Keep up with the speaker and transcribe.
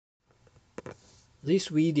This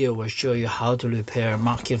video will show you how to repair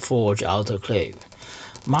Market Forge autoclave.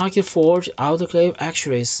 Market Forge autoclave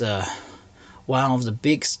actually is one of the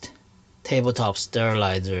biggest tabletop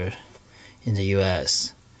sterilizer in the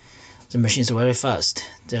US. The machine is very fast.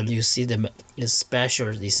 Then you see it's special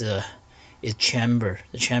is chamber.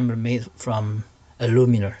 The chamber made from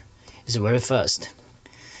aluminum. It's very fast.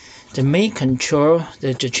 The main control,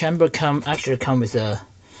 the chamber actually come with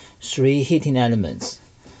three heating elements.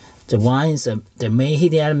 The one is the main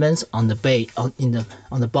heating elements on the base on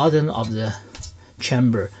the bottom of the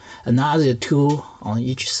chamber. Another two on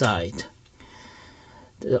each side.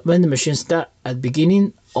 When the machine starts at the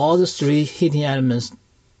beginning, all the three heating elements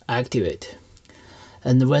activate.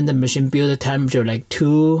 And when the machine builds a temperature like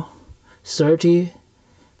 230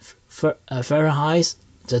 Fahrenheit,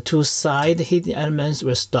 the two side heating elements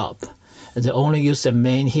will stop. And they only use the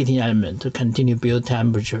main heating element to continue build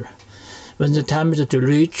temperature. When the temperature to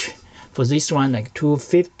reach for this one like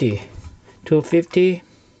 250,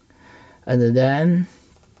 and then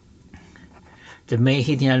the main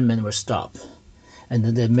heating element will stop, and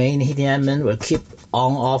then the main heating element will keep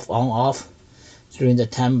on off during the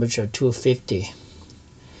temperature 250.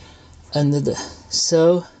 And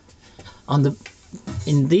so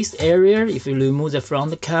in this area, if you remove the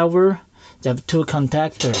front cover, they have two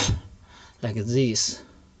contactors like this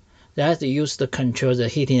that use to control the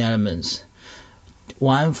heating elements.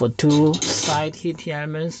 One for two side heating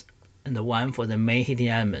elements and one for the main heating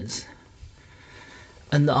elements.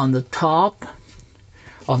 And on the top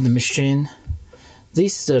of the machine,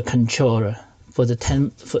 this is the controller for the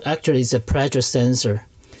actually it's a pressure sensor.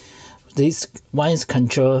 This one is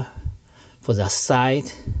control for the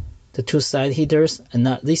two side heaters, and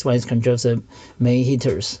this one is controls the main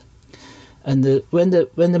heaters. And when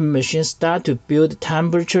the machine start to build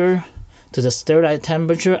temperature to the sterilized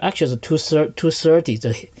temperature, actually it's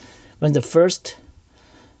 230. When the first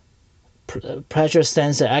pressure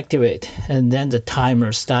sensor activate, and then the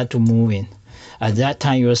timer start to moving. At that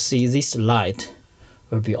time, you will see this light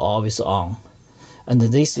will be always on, and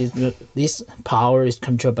this power is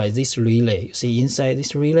controlled by this relay. You see inside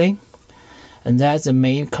this relay, and that's the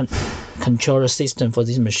main controller system for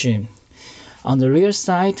this machine. On the rear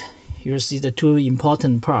side, you will see the two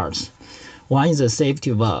important parts. One is a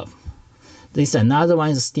safety valve. Another one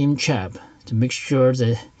is a steam trap to make sure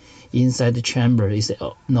that inside the chamber is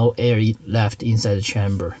no air left inside the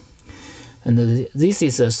chamber. And this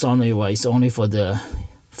is a solenoid valve. It's only for the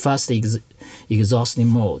fast exhausting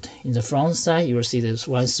mode. In the front side, you will see there's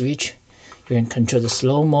one switch. You can control the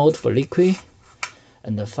slow mode for liquid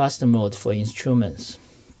and the fast mode for instruments.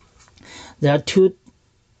 There are two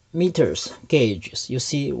meters gauges. You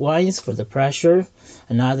see, one is for the pressure,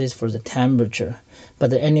 another is for the temperature.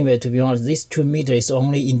 But anyway, to be honest, this 2 meter is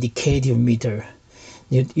only indicative meter.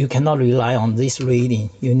 You cannot rely on this reading.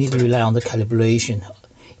 You need to rely on the calibration.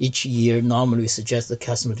 Each year, normally we suggest the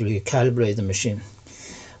customer to recalibrate the machine.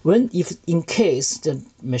 If in case the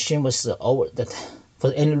machine was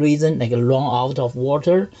for any reason, like run out of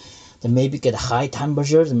water, then maybe get high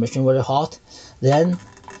temperature, the machine very hot, then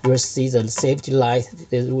you will see the safety light,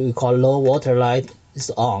 we call low water light, is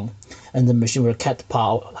on, and the machine will cut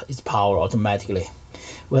its power automatically.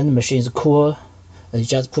 When the machine is cool, and you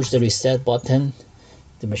just push the reset button,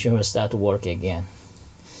 the machine will start to work again.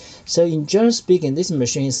 So in general speaking, this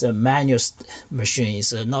machine is a manual machine.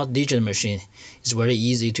 It's not digital machine. It's very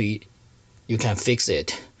easy you can fix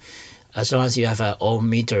it. As long as you have an old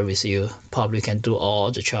meter with you, probably can do all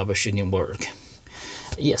the troubleshooting work.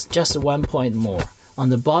 Yes, just 1 point more. On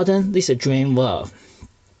the bottom, this is a drain valve.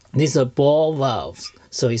 These are ball valves.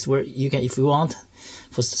 So it's where you can, if you want,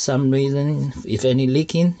 for some reason, if any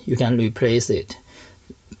leaking, you can replace it.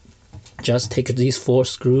 Just take these 4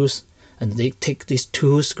 screws and they take these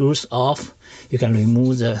 2 screws off. You can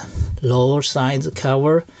remove the lower side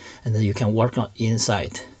cover, and then you can work on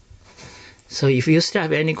inside. So if you still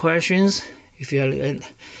have any questions,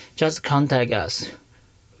 just contact us.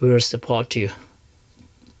 We will support you.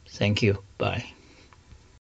 Thank you. Bye.